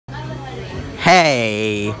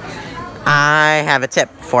Hey, I have a tip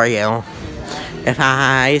for you. If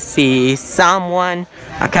I see someone,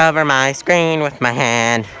 I cover my screen with my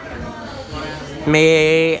hand.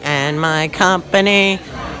 Me and my company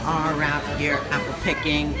are out here apple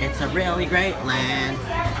picking. It's a really great land.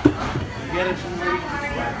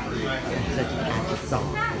 Such a catchy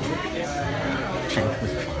song.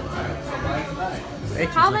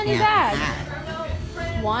 How many bags?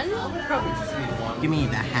 One? Give me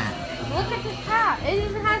the hat. Look at this hat. It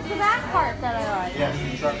even has the back part that I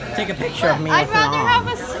like. Take a picture of me I'd with it rather have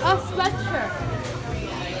on. a sweatshirt.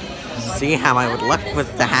 See how I would look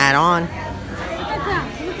with the hat on? Look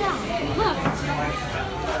down. Look.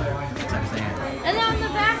 And then on the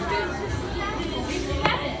back, there's just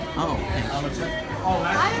Oh,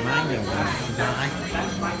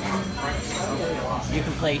 you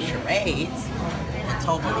can play charades and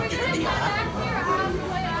totally trivia.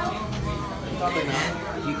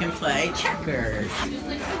 And you can play checkers.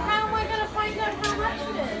 How am I going to find out how much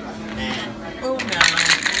it is? And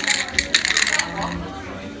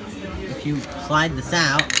if you slide this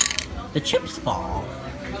out, the chips fall.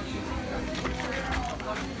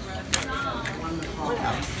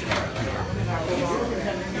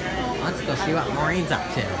 Let's go see what Maureen's up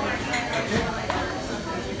to.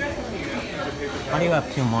 What are you up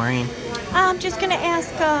to, Maureen? I'm just gonna ask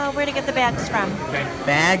where to get the bags from.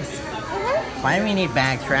 Bags? Why do we need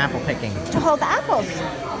bags for apple picking? To hold the apples.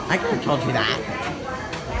 I could have told you that.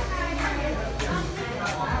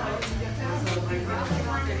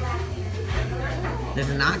 There's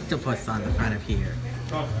an octopus on the front of here.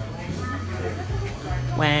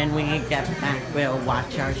 When we get back, we'll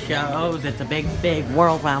watch our shows. It's a big, big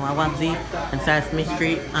world, wow, wow, wowsy. And Sesame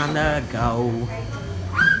Street on the go.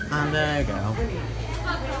 On the go.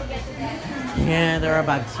 Yeah, there are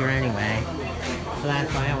bugs here anyway. So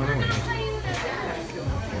that's why I want to leave.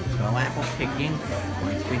 Go apple picking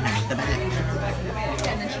once we have the bag.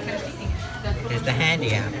 Here's the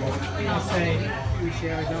handy apple. I'll say we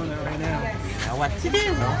share a donut right now. We know what to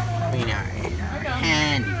do. We know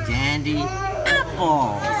handy dandy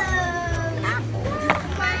apples.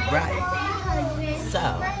 Apples. Right. So.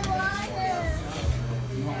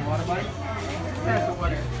 You want water, buddy? There's the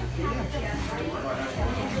water.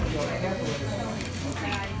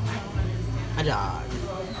 A dog.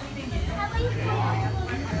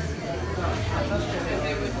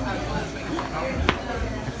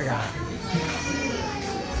 I forgot.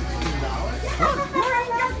 Oh, Maureen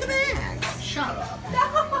got the bags. Shut up. No,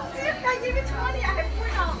 dude, I gave you 20. I have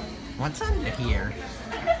 $4. What's under here?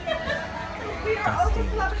 Dusty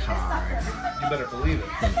cards. You better believe it.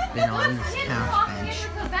 They've been on this couch bench.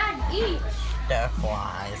 A bag each. They're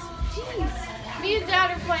flies. Jeez. Me and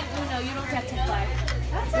Dad are playing Uno. You don't get to play.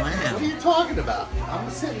 What are Wow. you talking about? I'm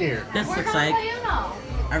sitting here. This We're looks gonna like play Uno.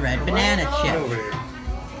 a red banana Over chip. here.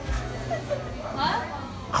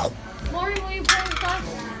 What? Maury, will you play with us?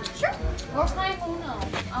 Sure. We're playing Uno.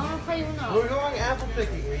 I want to play Uno. We're going apple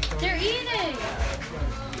picking. They're eating.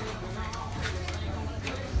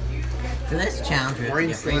 For this challenge, we have to Maureen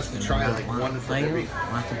get still has to Rachel try, to like, want one to for play every-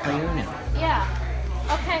 want to play Uno. Yeah.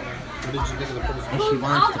 Okay. What did you get in the first If one? she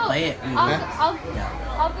wants I'll to go- play it, I'll Uno.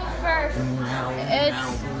 go first. No,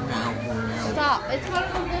 It's- no. Stop. It's going to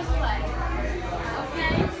go this way.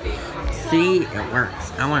 Okay? See, it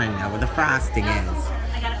works. I want to know where the frosting is.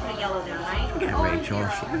 I gotta put a yellow down, right? Look at Rachel.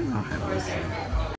 She doesn't know how to listen.